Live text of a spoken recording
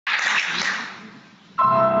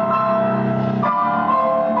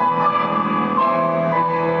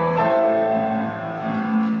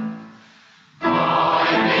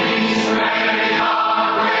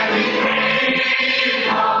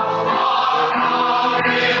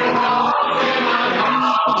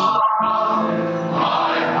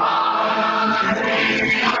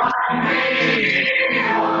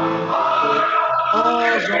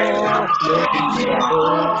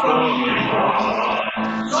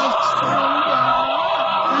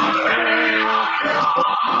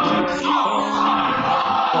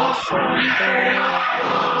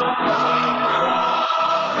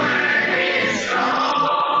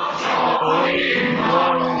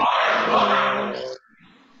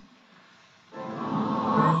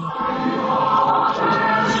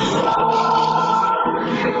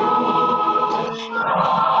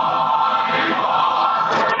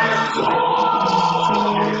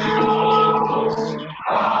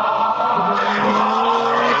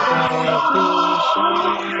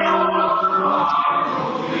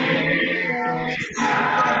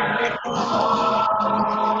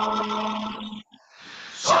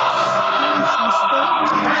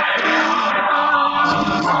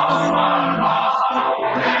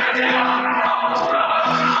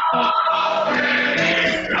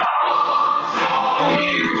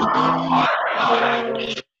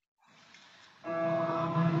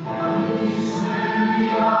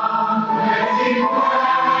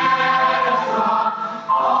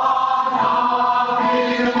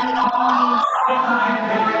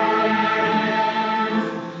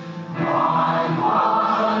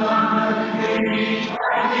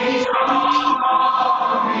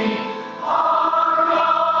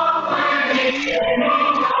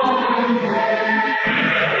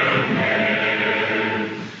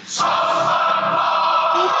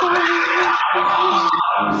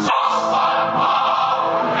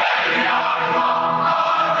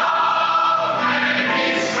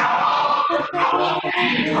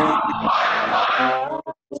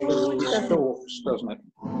Thoughts, doesn't it?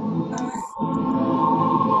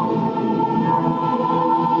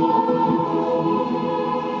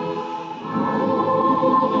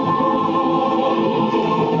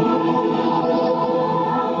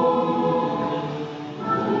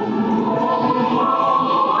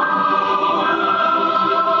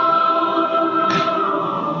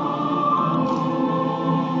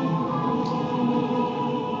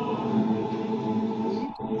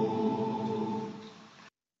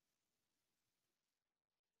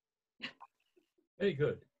 Very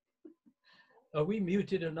good. Are we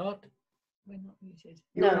muted or not? We're not muted.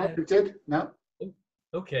 You're not muted? No.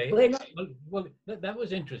 Okay. We're not. Well, that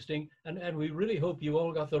was interesting, and we really hope you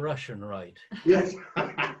all got the Russian right. Yes.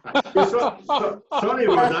 Sorry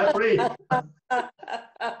about that, please.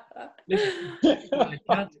 Listen,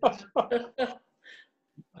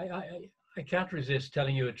 I can't resist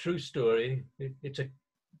telling you a true story.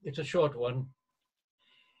 It's a short one.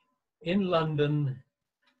 In London,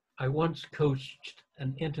 I once coached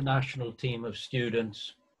an international team of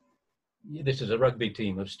students. This is a rugby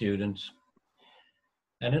team of students.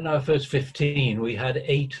 And in our first 15, we had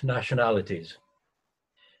 8 nationalities.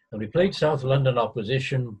 And we played South London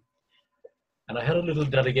opposition. And I had a little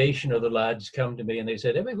delegation of the lads come to me and they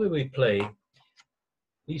said, everywhere we play,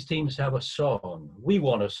 these teams have a song. We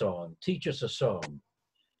want a song. Teach us a song.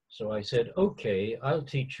 So I said, okay, I'll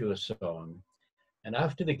teach you a song. And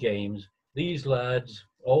after the games, these lads,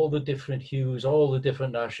 all the different hues, all the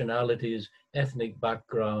different nationalities, ethnic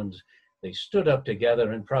backgrounds, they stood up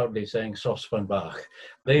together and proudly sang Saucepan Bach.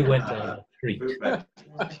 They went on a treat. Now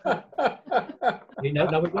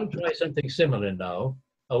we're going to try something similar now.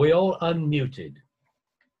 Are we all unmuted?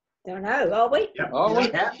 Don't know, are we? Yep. Oh,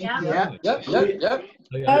 Yeah. Yep.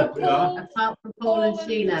 Apart from Paul and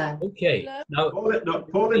Sheila. Okay. Now,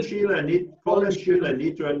 Paul and Sheila need to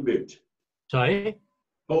unmute. sorry?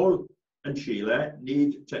 Paul and Sheila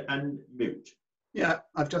need to unmute. Yeah,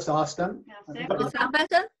 I've just asked them. Is that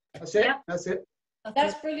better? That's it. Yeah. That's it.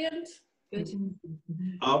 That's brilliant. Good.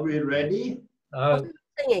 Are we ready?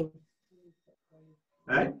 Singing.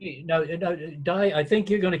 Now, Di, I think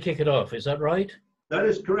you're going to kick it off. Is that right? That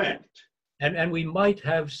is correct. And we might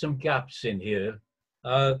have some gaps in here.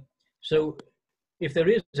 So if there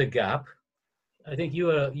is a gap, I think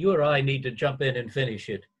you or I need to jump in and finish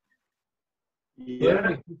it.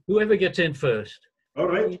 Yeah. Whoever gets in first. All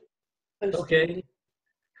right. Okay.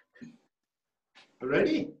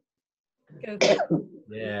 Ready? Go.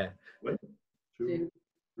 Yeah. 1, 2,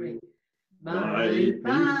 3. My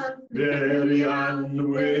Very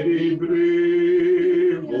unwary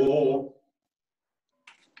brave.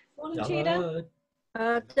 Volunteer.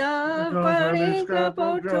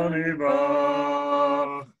 Johnny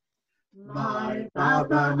Bach. Mae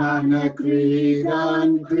baban yn y gryd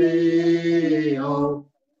yn grio.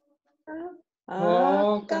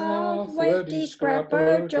 A gaf wedi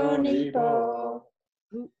scrapper Johnny Bach.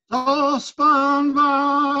 Osban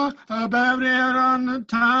fach y befrir yn y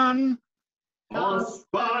tan.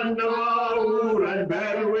 Osban fawr yn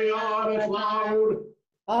berwi ar y llawr.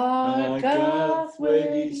 A gaf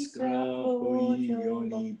wedi scrapper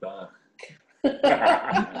Johnny Bach.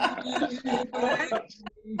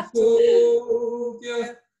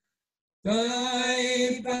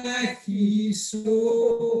 Dau bach I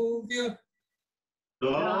sofio.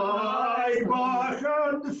 Dau bach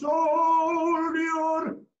yn soldiwr.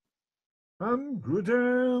 Am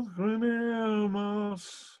gwydel yn mas.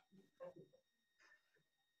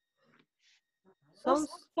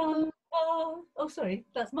 Oh, sorry,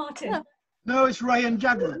 that's Martin. No, it's Ray and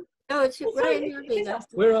Jagger. No, it's Ray and Jagger.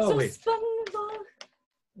 Where are we?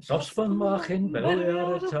 Sosban bach in belly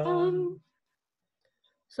ar y tân.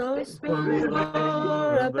 Sosban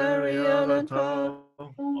bach a burial and tar.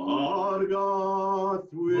 Ar gath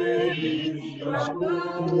wedi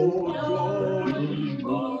scrappo Johnny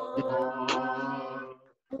Bach.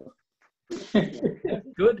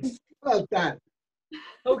 Good. Well done.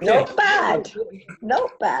 Okay. Not bad.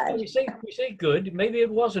 Not bad. We say good. Maybe it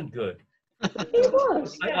wasn't good. It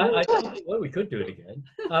was. Well, we could do it again.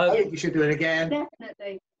 I think you should do it again.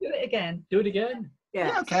 Definitely. Do it again. Do it again.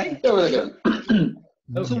 Yeah. Okay. Do it again.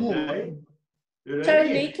 Okay.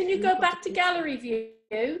 Tony, can you go back to gallery view?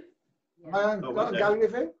 Got a gallery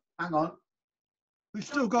view? Hang on. We've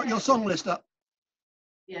still got your song list up.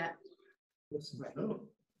 Yeah. Oh,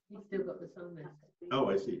 You've still got the song list. oh,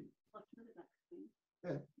 I see.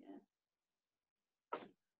 Hang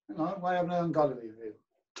on, why haven't I on gallery view?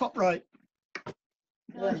 Top right.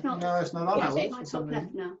 No, it's not on ours for some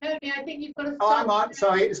reason. Tony, I think you've got a Oh, hang song. on,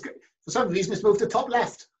 sorry. For some reason, it's moved to top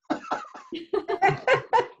left. Hang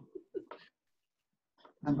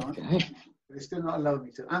on. Okay. It's still not allowing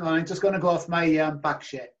me to. Hang on, I'm just going to go off my back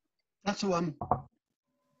share. That's the one.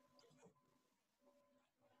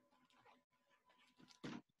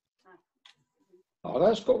 Oh,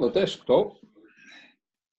 that's got the desktop.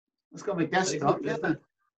 It's got my desktop, isn't it?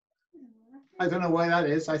 I don't know why that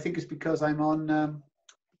is. I think it's because I'm on.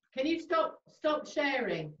 Can you stop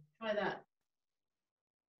sharing? Try that.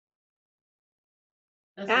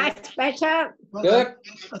 That's better. Well Good. done.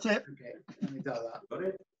 That's it. Okay, let me do that. Got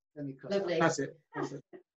it? Let me cross Lovely. that. That's it. That's it.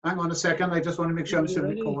 Hang on a second. I just want to make sure I'm still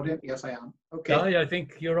Ready? recording. Yes, I am. Okay. Guy, I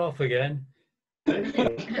think you're off again.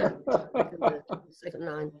 Second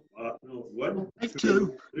line. One, Take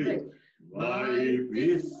two. three. Mae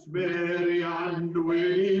bismeri and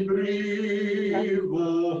we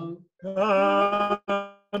brifo.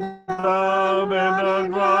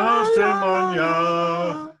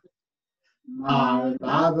 Mae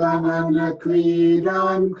baban yn y cryd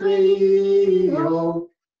yn crio.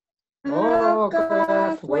 Oh,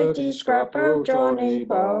 gath wedi scrappo Johnny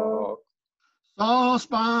Bach.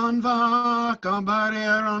 Osban fach y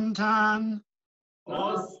befrir yn tan.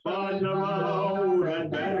 Osban y mawr yn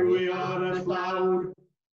berwi ar y llawr.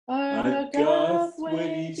 A gath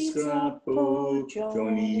wedi scrappo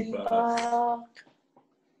Johnny Bach.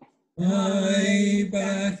 Dau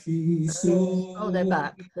bach I sofio. Oh, they're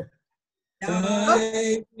back. Dau bach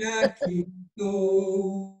I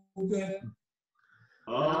sofio.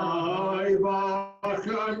 Ai bach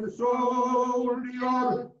yn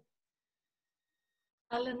soldiwr.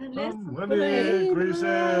 Alan and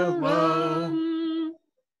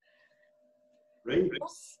Right.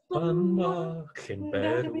 Sosban bach in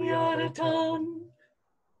belly ar y tân.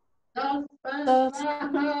 Sosban bach a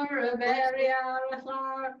burial and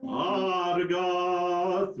tar. Ar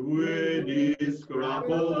gath wedi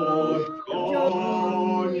scrappo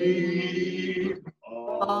Johnny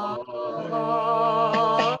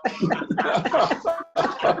Bach.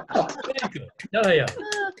 Very good. There you are.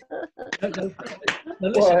 Now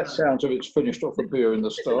Well, listen, that sounds like it's finished off a beer in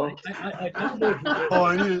the start. I don't know if Oh,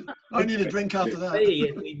 I need a drink after that.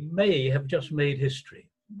 we may have just made history.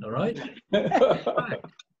 All right?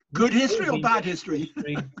 Good history or bad history?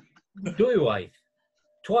 Dwywaith,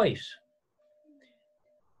 twice.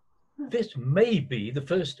 This may be the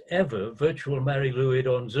first ever virtual Mari Lwyd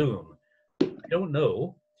on Zoom. I don't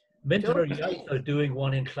know. Mentor are doing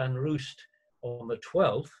one in Llanrwst on the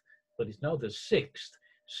 12th, but it's now the 6th.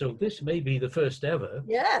 So this may be the first ever.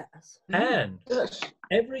 Yes. And Yes.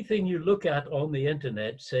 everything you look at on the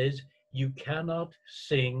internet says you cannot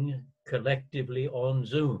sing collectively on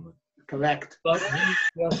Zoom. Correct. But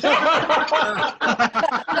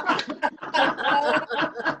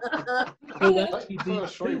Well, that's the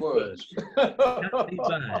First three two words. Can't be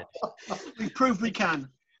bad. We proved we can.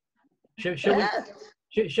 Shall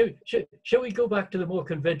we go back to the more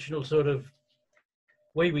conventional sort of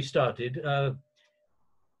way we started?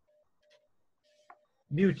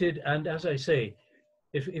 Muted, and as I say,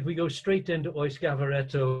 if we go straight into Oes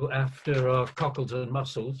Gavaretto after our cockles and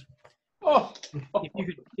mussels, Oh, if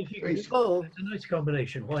you could, Oh, it's a nice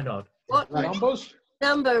combination. Why not? what numbers?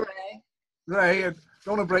 number, Ray? Ray, I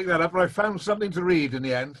don't want to break that up, but I found something to read in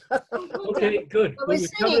the end. Okay, good. Are Well, we we'll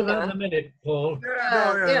cover singing that in now? a minute, Paul.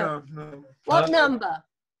 No. What number?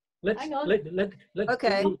 Let's Hang on. let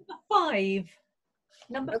Okay. Number 5.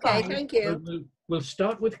 Number Okay, 5. thank you. we'll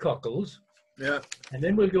start with cockles. Yeah. And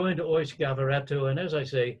then we'll go into Oes Gavaretto, and as I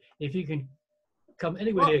say, if you can come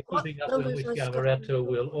anywhere near What keeping up with numbers Oes Oes Gavaretto,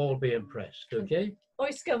 we'll all be impressed, okay?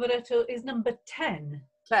 Oes Gavaretto is number 10.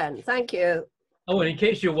 10, thank you. Oh, and in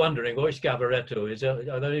case you're wondering, Oes Gavaretto,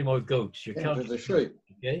 are there any more goats? You Into can't, the sheep.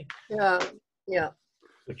 okay? Yeah.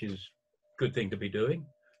 Which is a good thing to be doing,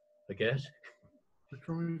 I guess. Which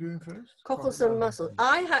one are you doing first? Cockles and mussels.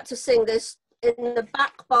 I had to sing this in the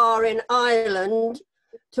back bar in Ireland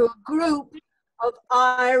to a group of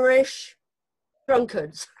Irish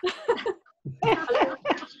drunkards.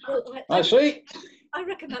 I see. I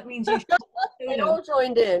reckon that means you should They solo. all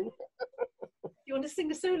joined in. You want to sing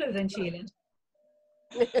a solo then, Sheila?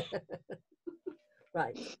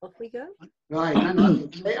 Right, off we go. Right, hang on.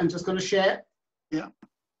 Okay, I'm just going to share.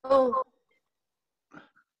 Oh,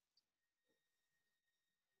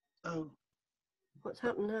 Oh, what's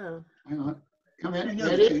happened now? Hang on. Come in. yeah,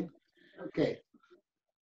 Ready? Okay.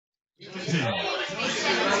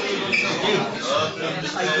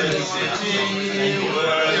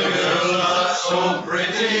 So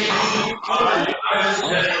pretty.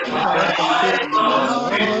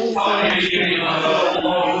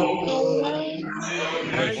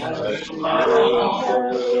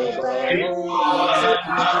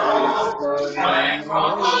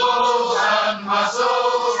 And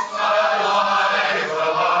muscles alive,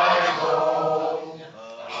 alive, oh.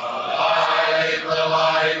 Alive,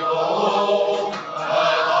 alive, oh.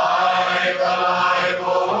 Alive, alive,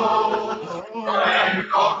 oh. And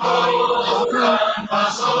cockles and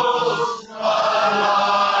mussels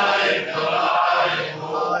alive,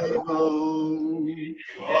 alive, oh.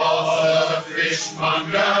 Was a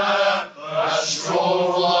fishmonger, a stroll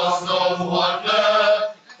was no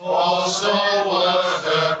wonder, also was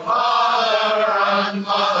her father and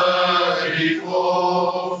mother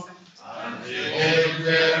before. And they in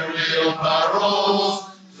their wheelbarrows,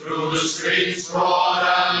 through the streets broad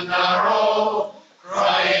and narrow,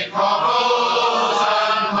 crying cockles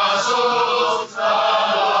and mussels,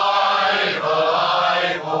 alive,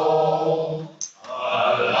 alive, oh.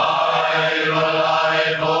 Alive,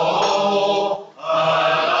 alive, oh.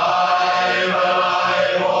 Alive,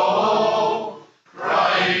 alive, oh.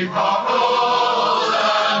 Crying cockles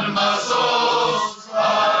and mussels,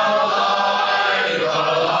 alive,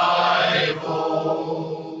 alive,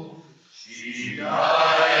 oh. She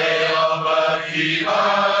died of a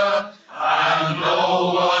fever, and no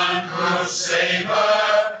one could save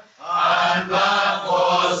her, and that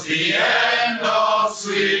was the end of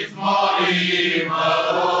sweet Molly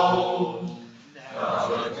Malone. Now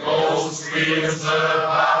the ghost wheels her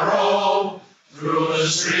barrow through the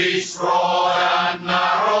streets broad and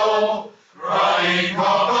narrow, crying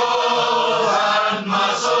cockles and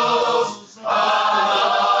mussels,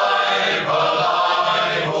 alive,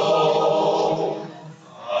 alive, oh.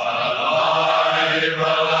 Alive,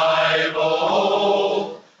 alive,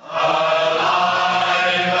 oh.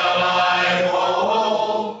 Alive, alive,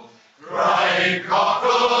 oh. Crying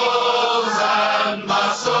cockles and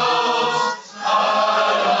mussels,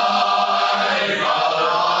 alive,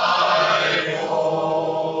 alive,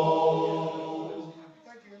 oh.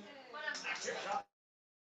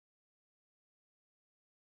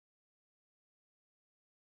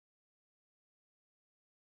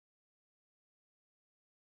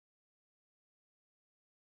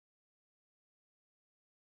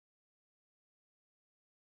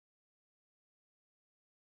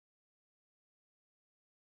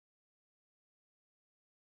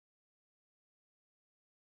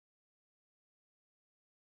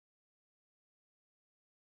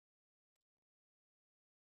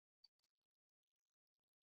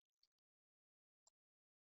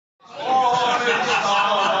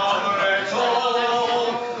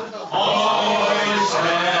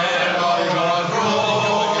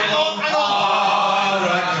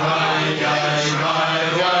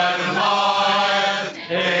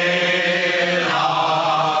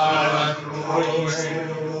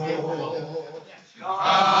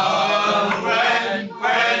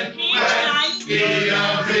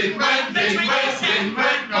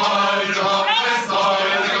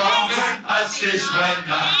 this when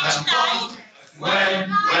and on. When,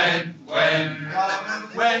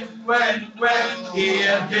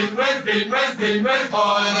 here, when,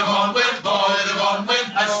 boy the one, when,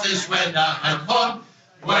 that's this when and on.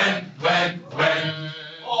 When,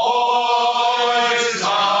 always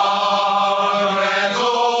are and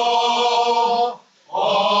all,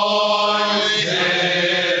 always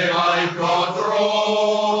I've got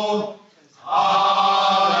roll,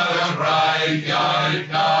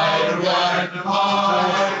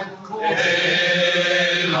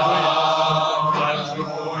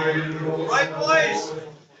 right, right, boys.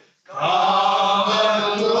 Come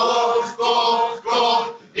and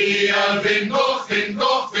go, here,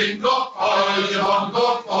 bingo,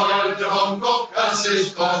 oil the bongo, das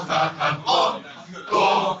ist go, and on.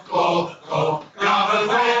 Go,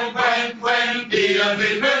 come and when, here,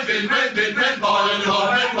 bin, oil the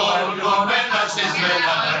bongo, das ist when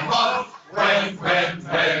and on. When,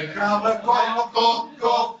 come and go,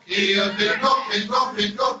 here, bingo,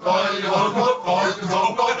 oil the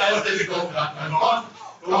bongo, das ist go, and on.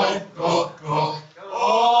 Go,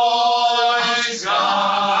 always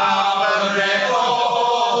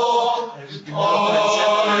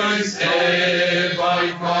always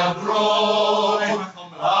by control,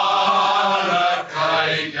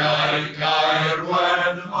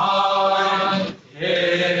 when my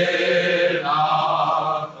head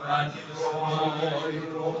up and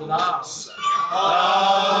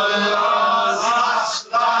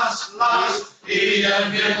last,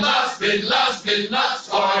 been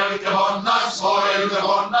last, oil the one,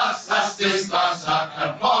 last is last,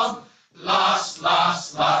 and one, last,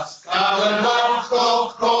 come and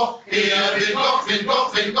go, here, been go,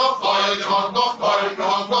 oil the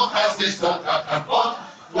one, has this go, and one,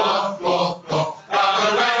 go,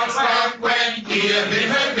 come and when, here,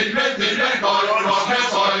 been oil the one,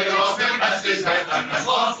 has this and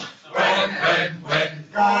one, when,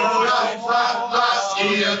 last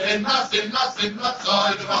year, in nothing,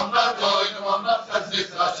 oil the one, has this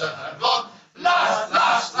and one, last.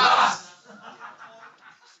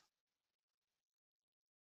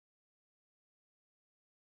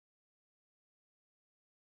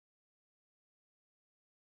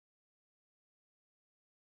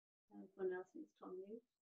 Everyone else needs to unmute.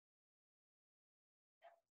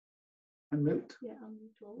 Unmute. Yeah,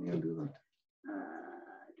 unmute all. Yeah, do that. I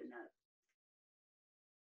don't know.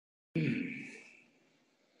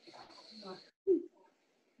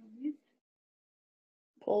 Unmute.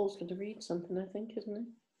 Paul's going to read something, I think, isn't he?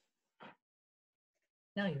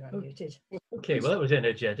 Now you're unmuted. Okay, well, that was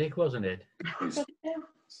energetic, wasn't it?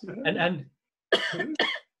 And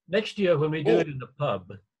next year when we do it in the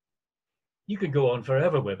pub, you could go on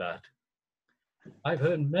forever with that. I've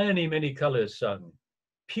heard many colours sung.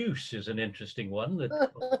 Puce is an interesting one that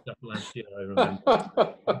popped up last year, I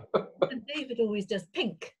remember. And David always does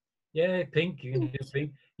pink. Yeah, pink, you can do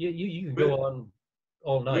pink. You can go on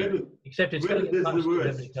all night, except it's going to get faster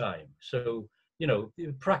every time. So, you know,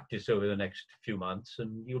 practice over the next few months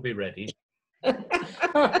and you'll be ready.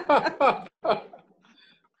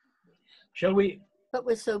 Shall we? But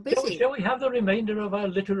we're so busy. Shall we have the remainder of our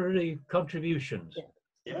literary contributions?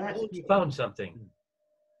 Yes. You found something.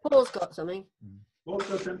 Paul's got something. Paul's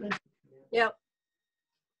got something? Yep.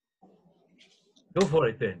 Go for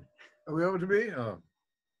it then. Are we over to me? Oh.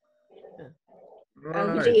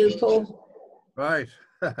 Over to you, Paul. Right.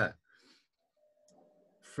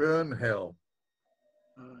 Fernhill.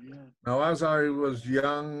 Now, as I was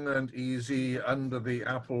young and easy under the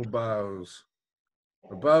apple boughs,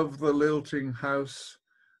 above the lilting house,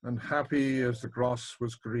 and happy as the grass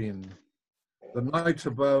was green, the night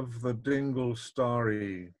above the dingle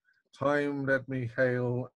starry, time let me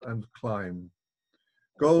hail and climb,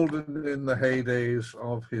 golden in the heydays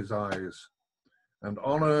of his eyes, and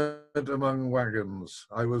honoured among wagons,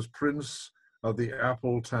 I was prince of the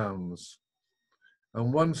apple towns.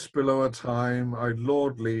 And once below a time I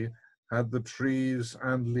lordly had the trees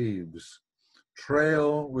and leaves,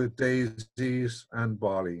 trail with daisies and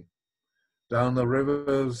barley, down the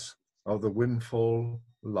rivers of the windfall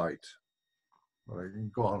light. Well, you can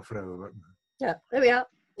go on forever, but... Yeah, there we are.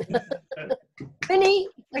 Vinny,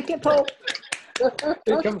 thank you, Paul.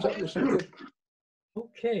 Here comes up the second.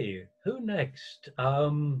 Okay, who next?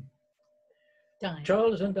 Diane.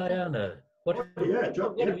 Charles and Diana. What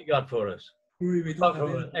have you got for us? Apart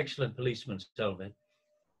from an excellent policeman's helmet.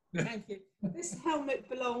 Thank you. This helmet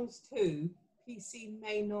belongs to PC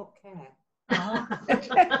May Not Care.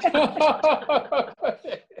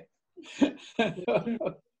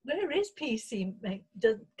 Where is PC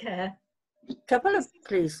doesn't care? Couple of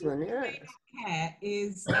policemen, yeah. May Not Care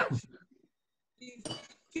is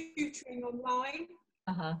tutoring online.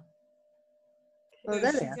 Oh, So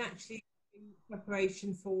there she's they are. actually in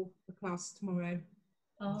preparation for the class tomorrow.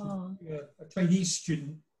 Oh, A Chinese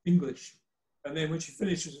student, English. And then when she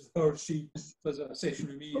finishes with her, she does a session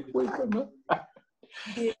with me.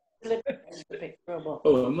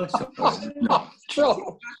 Oh, I must have not.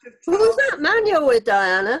 Who's that man you're with,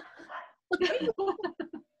 Diana?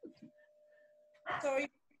 Sorry,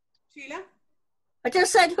 Sheila? I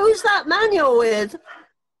just said, who's that man you're with?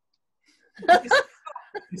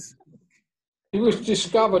 He was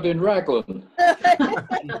discovered in Raglan.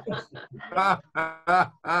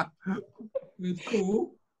 With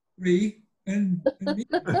Co, Ray, and me.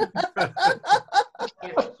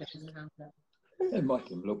 They make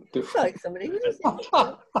him look different. Like somebody who does.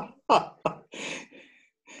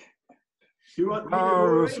 Do you want me to Oh,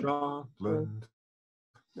 go? Scotland.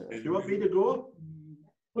 Do you want me to go?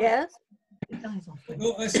 Yes.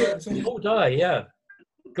 No, I said, so Oh, Di, yeah.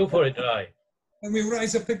 Go for it, Di. and we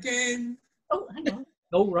rise up again. oh, hang on.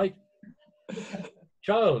 Oh, right.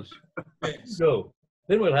 Charles, Yes. go.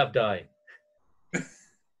 Then we'll have Di.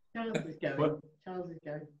 Charles is going. What? Charles is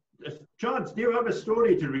going. Charles, do you have a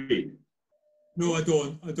story to read? No, I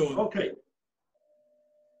don't. I don't. Okay.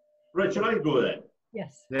 Right, shall I go then?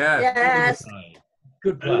 Yes. Yeah. Yes.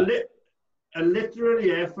 Good plan. A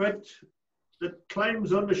literary effort that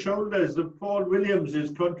climbs on the shoulders of Paul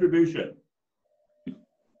Williams's contribution.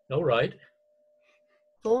 All right.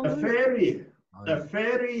 A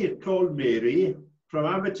fairy called Mary from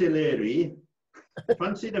Abertillery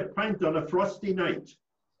fancied a pint on a frosty night.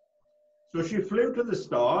 So she flew to the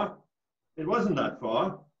star, it wasn't that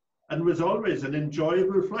far, and was always an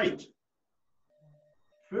enjoyable flight.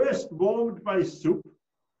 First warmed by soup,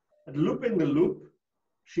 and looping the loop,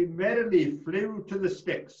 she merrily flew to the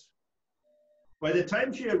sticks. By the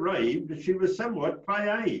time she arrived, she was somewhat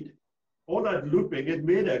pie-eyed. All that looping had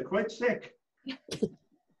made her quite sick.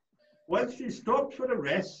 Once she stopped for a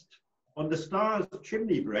rest on the star's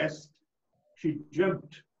chimney breast, she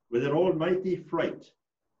jumped with an almighty fright.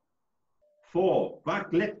 For,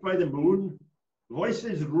 backlit by the moon,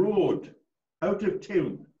 voices roared out of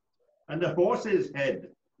tune, and a horse's head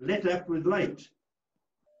lit up with light.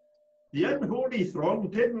 The unholy throng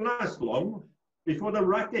didn't last long before the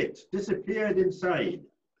racket disappeared inside.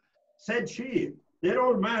 Said she, "They're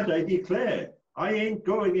all mad, I declare. I ain't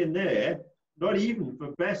going in there, not even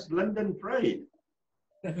for best London pride."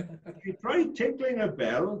 She tried tinkling a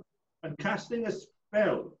bell and casting a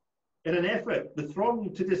spell in an effort the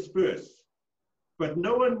throng to disperse. But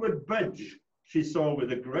no one would budge, she saw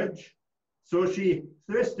with a grudge, so she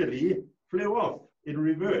thirstily flew off in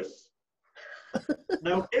reverse.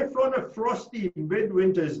 Now, if on a frosty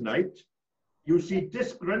midwinter's night, you see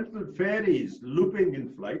disgruntled fairies looping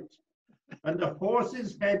in flight, and a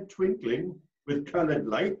horse's head twinkling with coloured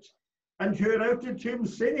light, and hear out of tune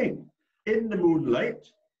singing in the moonlight,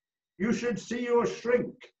 you should see your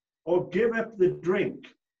shrink, or give up the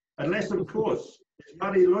drink, unless, of course, it's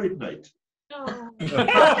Mari Lwyd night. Oh.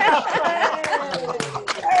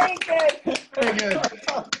 Very good. Very good.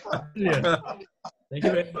 Yeah. Thank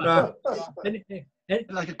you very much.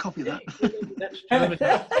 I'd like a copy of that. That's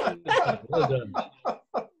terrific. Well done.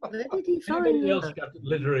 Where did he find Anybody else that? got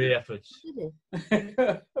literary efforts? Did he?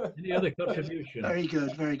 Any other contribution? Very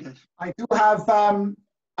good, very good. I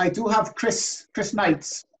do have Chris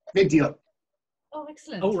Knight's video. Oh,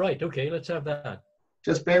 excellent. Oh, right. Okay, let's have that.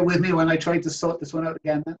 Just bear with me when I try to sort this one out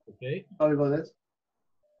again. Okay. Sorry about this.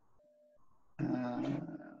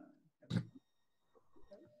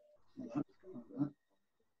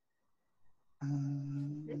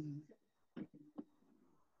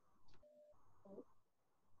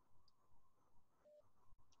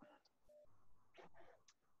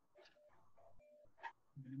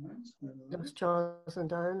 That's Charles and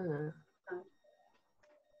Diana.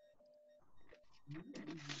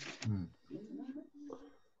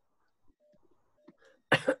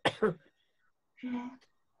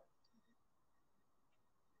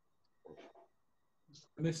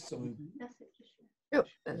 Missed something. Yep,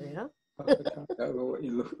 there they are. I don't know what he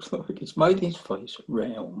looks like. It's made his face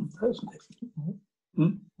round, hasn't it?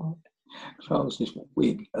 Hmm? Charles's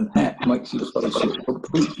wig and hat makes his face look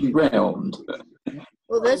completely round.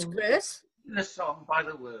 Well, there's Chris. The song by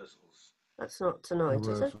the Wurzels. That's not tonight,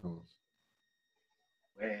 is it?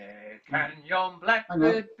 Where can yon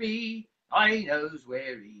blackbird be? I knows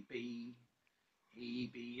where he be.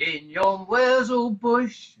 He be in yon Wurzel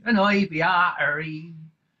bush, and I be arter he.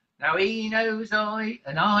 Now he knows I,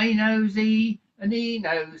 and I knows he, and he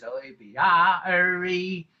knows I be arter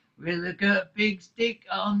he. With a good big stick,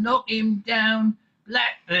 I'll knock him down.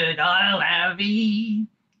 Blackbird, I'll have he.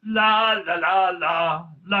 La la la la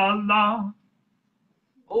la la.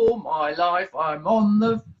 All my life I'm on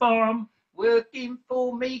the farm, working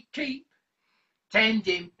for me keep,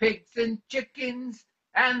 tending pigs and chickens,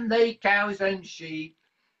 and they cows and sheep.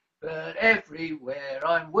 But everywhere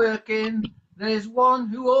I'm working, there's one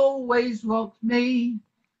who always wants me.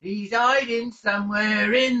 He's hiding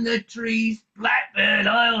somewhere in the trees. Blackbird,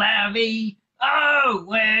 I'll have he. Oh,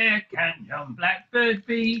 where can yon blackbird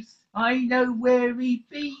be? I know where he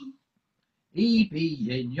be. He be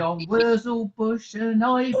in yon wurzel bush, and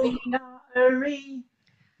I be arter he.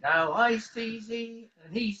 Now I sees he,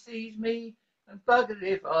 and he sees me, and bugger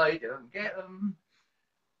if I don't get him.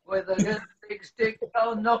 With a good big stick,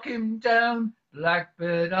 I'll knock him down.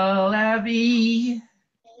 Blackbird, I'll have he.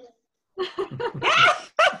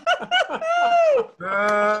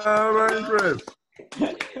 Very good.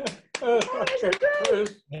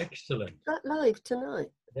 Excellent. That live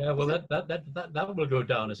tonight. Yeah, well, that will go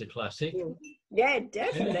down as a classic. Yeah,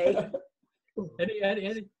 definitely.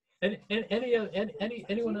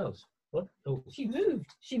 Anyone else? What? Oh. She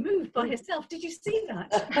moved. She moved by herself. Did you see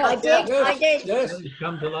that? I did. I did. Yes.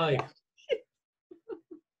 Come to life.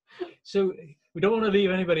 So we don't want to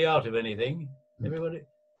leave anybody out of anything. Everybody,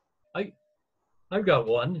 I've got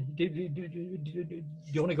one. Do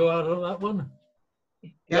you want to go out on that one?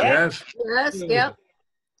 Yes. Yes. Yeah.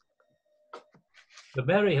 The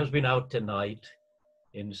Mary has been out tonight.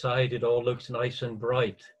 Inside it all looks nice and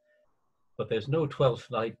bright, but there's no 12th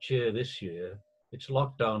night cheer this year. It's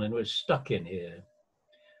locked down and we're stuck in here.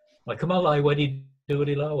 Mae cymalau wedi dod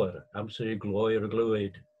I lawer, amser I gloi ar y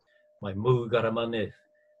glwyd. Mae mwg ar y mynydd,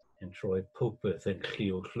 yn troi popeth yn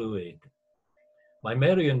lliw llwyd. Mae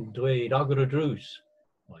Mary yn dweud agor y drws,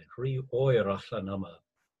 mae rhy oer allan yma.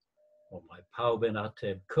 Ond mae pawb yn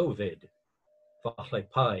ateb Covid, falle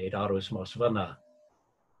paid aros mos fyna.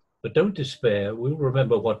 But don't despair, we'll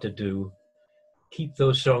remember what to do. Keep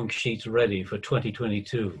those song sheets ready for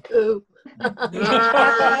 2022. Ooh.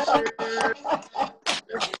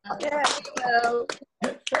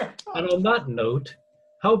 And on that note,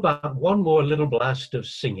 how about one more little blast of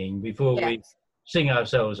singing before we sing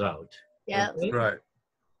ourselves out? Yeah. Okay? Right.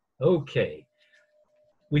 Okay.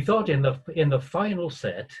 We thought in the final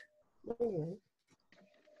set,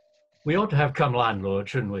 we ought to have Come Landlord,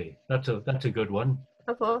 shouldn't we? That's a good one.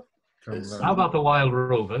 How about the Wild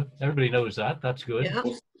Rover? Everybody knows that. That's good. Yeah.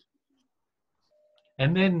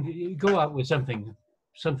 And then you go out with something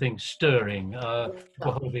stirring.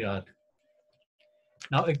 Gwahoddiad.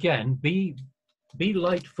 Now again, be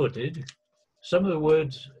light-footed. Some of the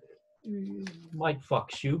words might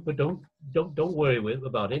fox you, but don't worry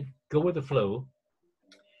about it. Go with the flow.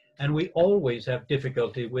 And we always have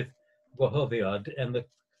difficulty with Gwahoddiad and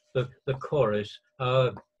the chorus.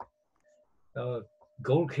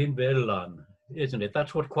 Golcyn Belan, isn't it?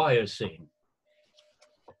 That's what choirs sing.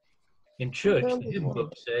 In church, the hymn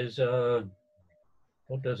book says,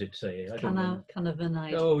 what does it say? I don't know. Kind of a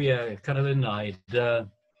night. Oh, yeah, kind of a night.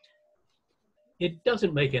 It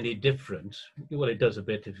doesn't make any difference. Well, it does a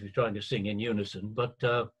bit if you're trying to sing in unison, but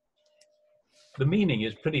the meaning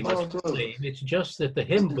is pretty much the same. It's just that the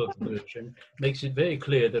hymn book version makes it very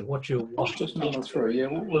clear that what you're watching is not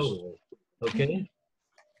plural, okay?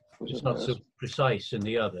 It's not so precise in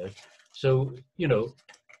the other. So, you know,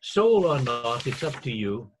 soul or not, it's up to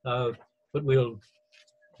you. But we'll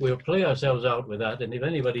play ourselves out with that. And if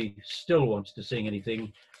anybody still wants to sing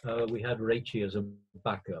anything, we had Rachie as a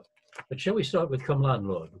backup. But shall we start with Come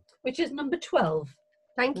Landlord? Which is number 12.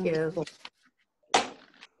 Thank you.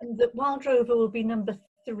 And the Wild Rover will be number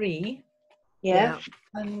 3. Yeah.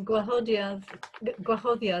 And Gwahoddiad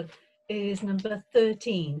is number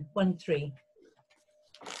 13, 1-3.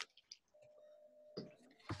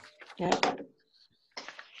 Yeah.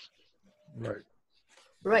 Right.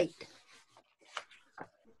 Right.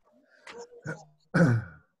 From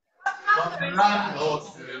landlord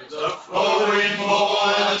to the flowing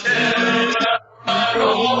water,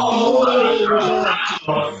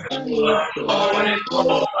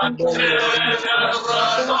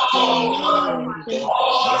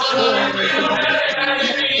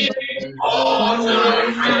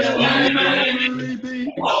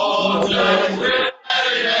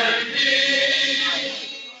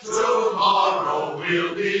 tomorrow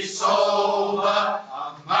we'll be sober.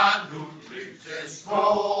 A man who drinks his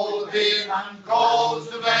cold beer and goes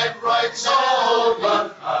to bed right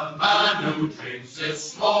sober. A man who drinks his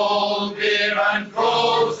small beer and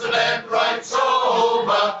goes to bed right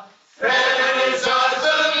sober. Fades as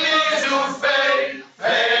the leaves do fade,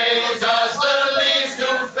 fades as the leaves do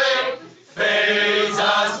fade, fades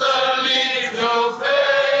as the leaves do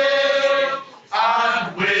fade, and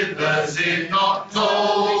withers in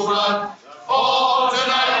October. For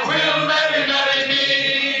tonight we'll merry, merry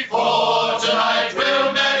be.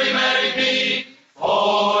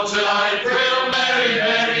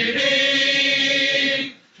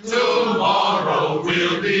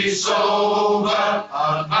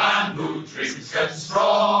 who drinks and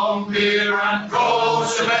strong beer and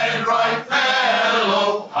goes to bed right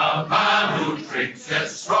fellow. A man who drinks and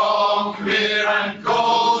strong beer and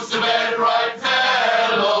goes to bed right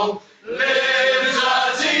fellow. Lives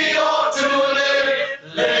as he ought to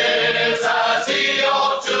live, lives as he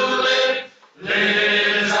ought to live,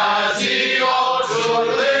 lives as he ought to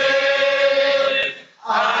live,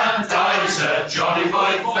 and dies a jolly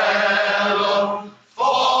fine fellow.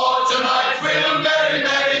 For tonight will merry,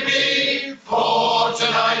 merry be, for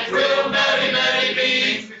tonight will merry, merry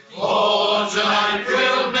be, for tonight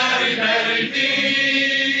will merry, merry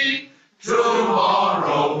be.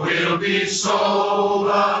 Tomorrow will be sober.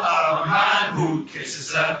 A man who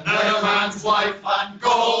kisses another man's wife and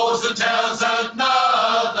goes and tells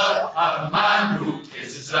another. A man who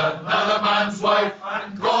kisses another man's wife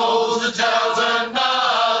and goes and tells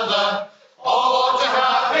another. Ought to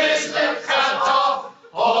have his lip cut off,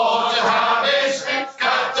 ought to have his lip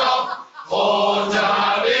cut off, ought to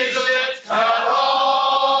have his lip cut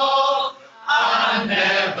off, and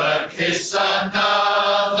never kiss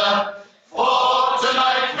another. For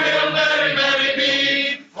tonight will merry, merry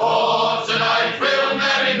be, for tonight will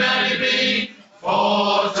merry, merry be,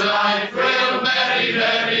 for tonight will merry,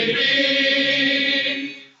 merry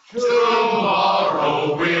be.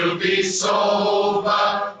 Tomorrow will be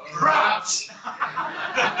sober, perhaps.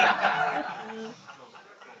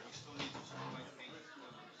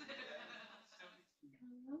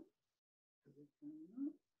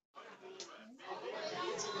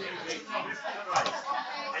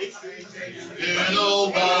 Been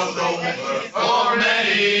over for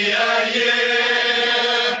many a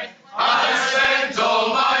year. I've spent all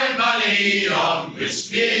my money on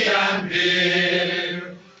whiskey and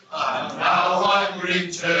beer, and now I'm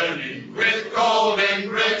returning with golden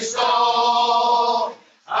brick store.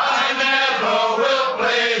 I never will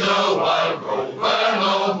play the wild rover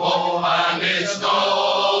no more, and it's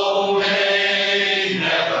no way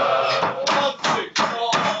never.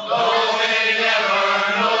 No way never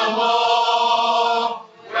no more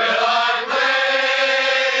will I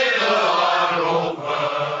play the wild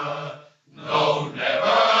rover. No,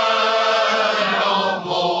 never no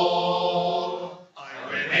more. I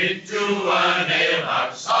went into an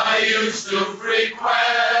alehouse I used to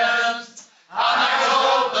frequent, and I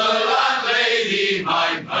told the landlady my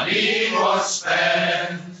money was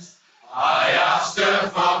spent. I asked her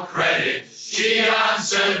for credit, she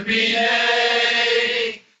answered me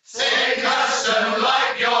nay. Say custom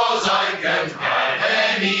like yours I can have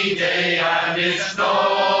any day, and it's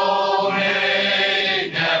no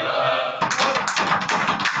nay never.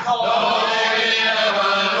 No nay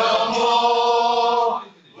never no more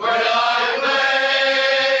will I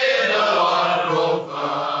play the wild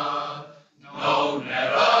rover. No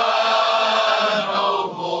never no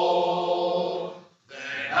more.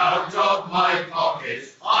 Then out of my pocket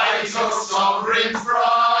I took sovereigns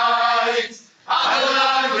bright, and the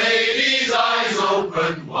landlady's eyes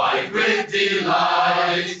opened wide with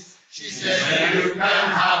delight. She said, you can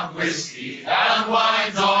have whiskey and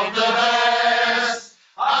wines of the best.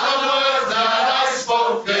 And the words that I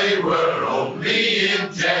spoke, they were only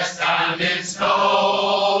in jest, and it's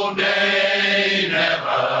no nay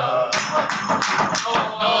never.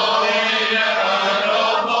 No nay never no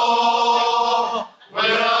more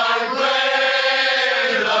will I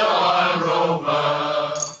play the wild rover.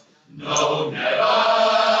 No never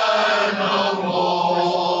no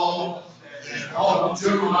more. Then home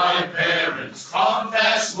to my parents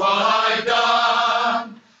confess what I done,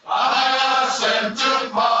 and I asked them to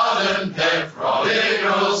pardon their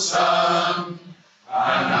prodigal son.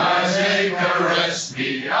 And as they caressed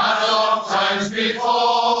me as oft times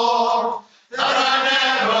before, that I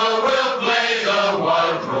never will play the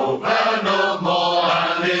wild rover no more,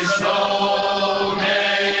 and it's no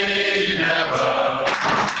nay never.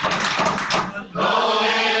 No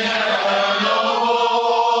nay never no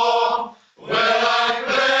more will I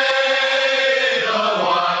play the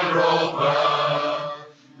wild rover.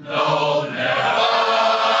 No never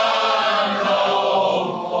no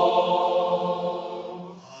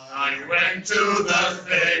more. I went to the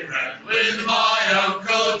fairground with my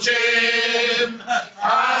Uncle Jim,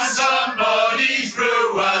 and somebody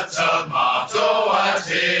threw a tomato at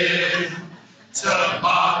him.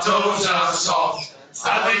 Tomatoes are soft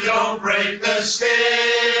and they don't break the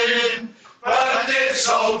skin, but this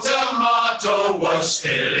old tomato was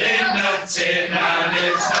still in the tin, and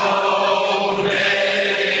it's no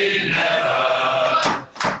nay never.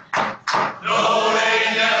 No nay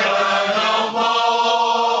never no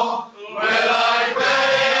more will I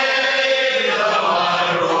play the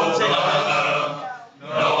wild rover.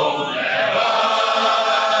 No never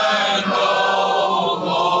no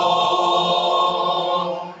more.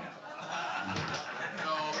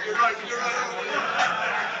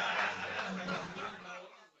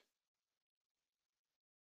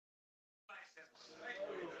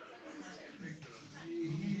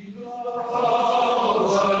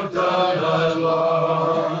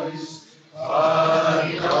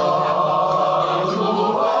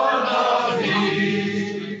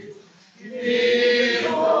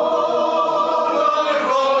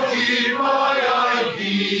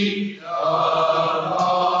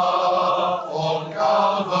 on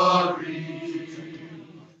Calvary.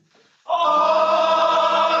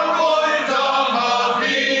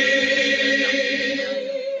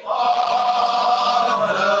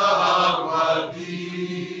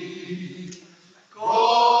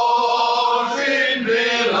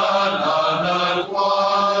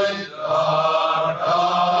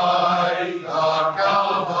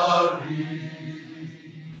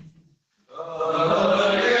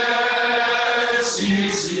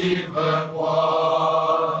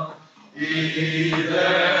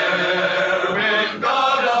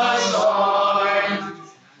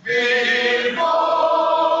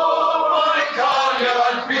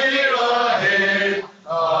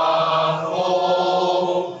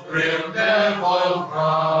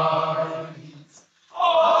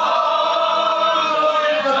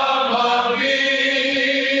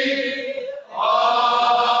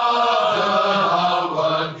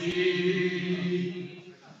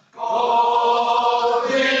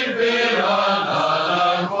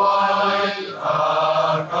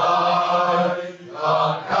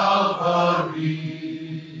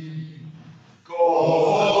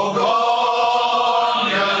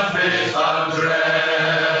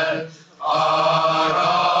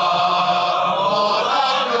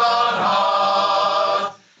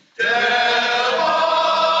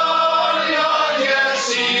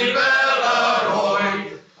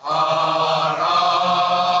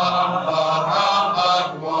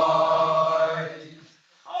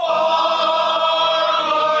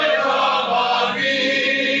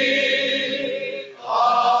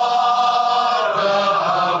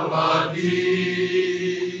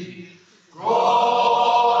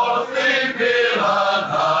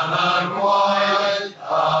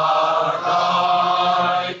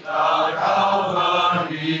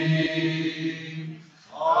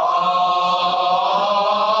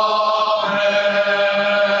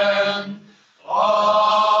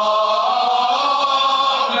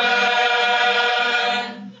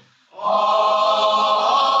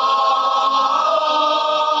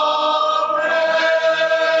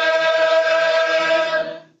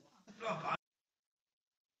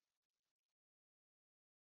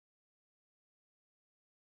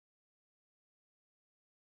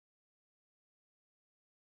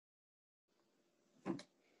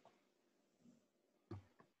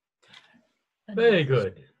 Very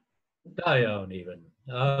good. Da iawn even.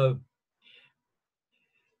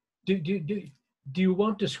 Do you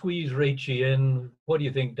want to squeeze Rachie in? What do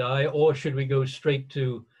you think, Di? Or should we go straight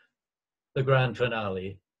to the grand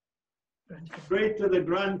finale? Straight to the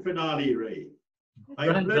grand finale, Ray.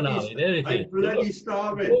 Grand finale, there it is. I'm bloody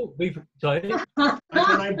starving. Oh, sorry?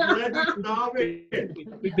 I'm bloody starving.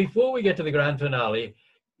 Before we get to the grand finale,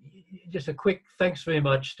 just a quick thanks very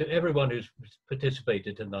much to everyone who's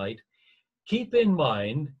participated tonight. Keep in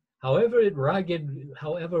mind, however ragged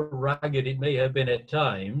it may have been at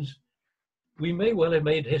times, we may well have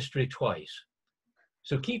made history twice.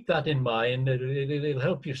 So keep that in mind. It'll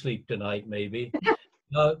help you sleep tonight, maybe.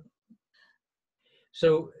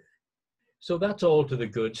 So that's all to the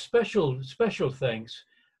good. Special thanks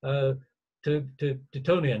to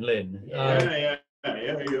Tony and Lynn. Yeah.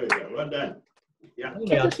 Well done. Yeah.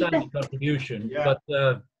 Only outstanding contribution, Yeah.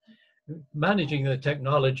 but managing the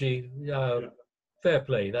technology, fair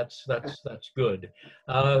play. That's good.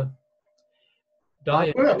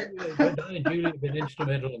 Di and Julie have been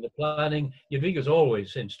instrumental in the planning. Yadviga's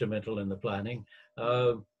always instrumental in the planning,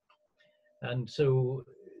 and so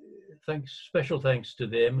special thanks to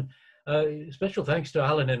them. Special thanks to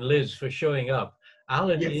Alan and Liz for showing up.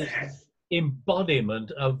 Alan is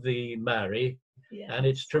embodiment of the Mari, and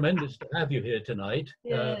it's tremendous to have you here tonight.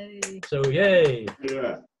 So yay!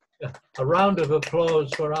 Yeah. A round of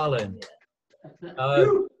applause for Alan.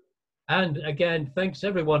 And again, thanks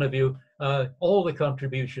every one of you. All the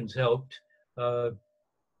contributions helped,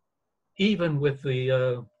 even with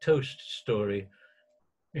the toast story.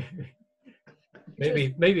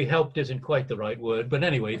 Maybe helped isn't quite the right word, but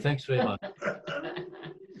anyway, thanks very much.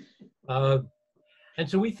 And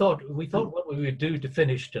so we thought what we would do to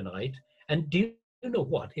finish tonight. And do you know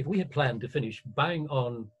what? If we had planned to finish bang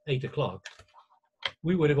on 8 o'clock,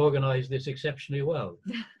 we would have organized this exceptionally well.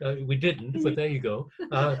 We didn't, but there you go.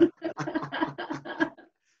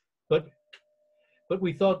 But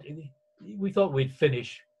we thought we'd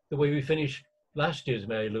finish the way we finished last year's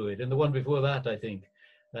Mari Lwyd and the one before that, I think,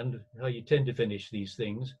 and how you tend to finish these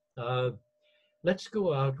things. Let's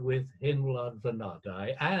go out with Hyn Wlad fy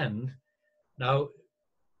Nadau. And now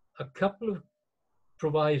a couple of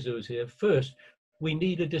provisos here. First, we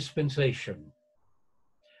need a dispensation.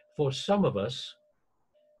 For some of us,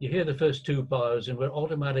 you hear the first two bars and we're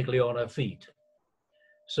automatically on our feet.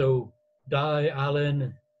 So, Di,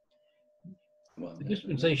 Alan, the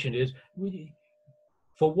dispensation is,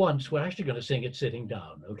 for once, we're actually going to sing it sitting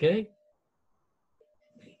down, okay?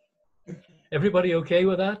 Everybody okay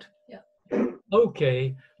with that? Yeah.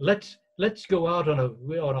 Okay, let's go out on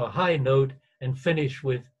a high note and finish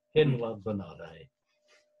with In Llanfihangel.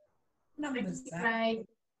 Numbers, Right.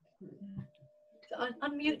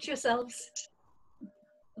 Unmute yourselves.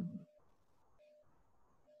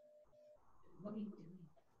 What are you doing?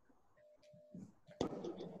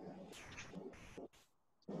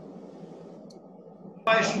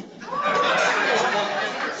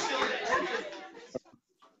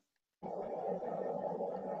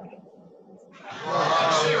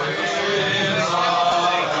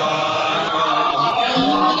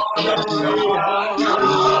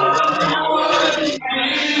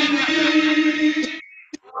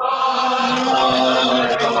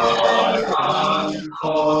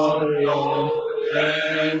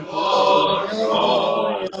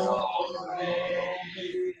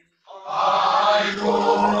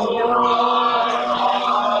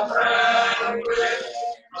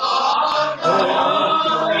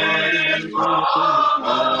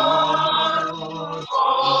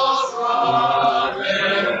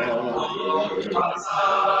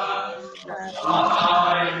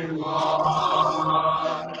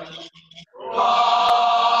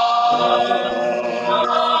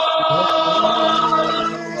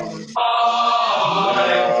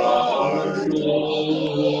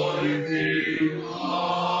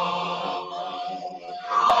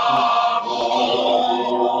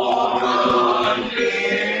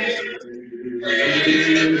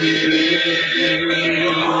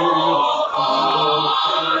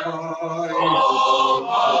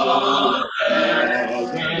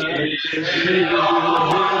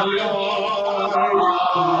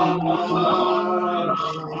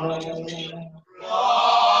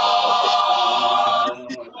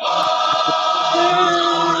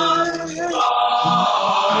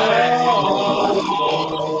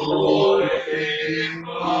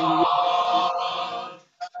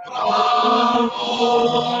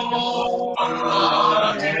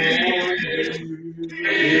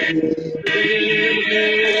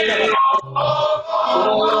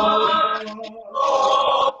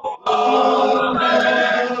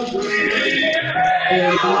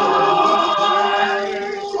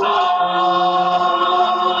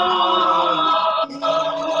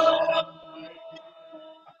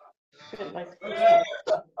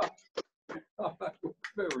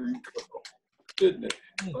 Very cool, didn't it?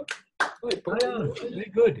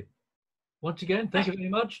 Very good. Once again, thank you very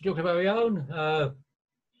much. Diolch yn fawr iawn.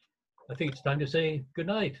 I think it's time to say good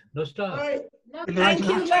night. No stop. Thank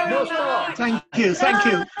you very much. Thank you. Thank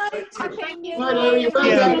you.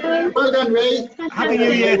 Well done, Ray. Happy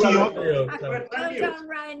New Year to you. Well done,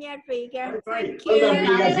 Ryan Yadviga. Thank Well you. done,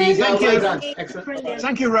 Yadviga. Thank you. Well done. Excellent.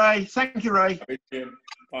 Thank you, Ray. Thank you, Ray.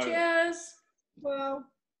 Cheers. Well,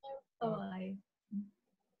 Bye.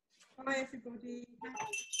 bye everybody.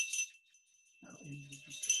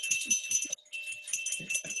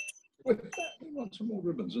 We want some more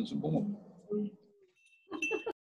ribbons and some more.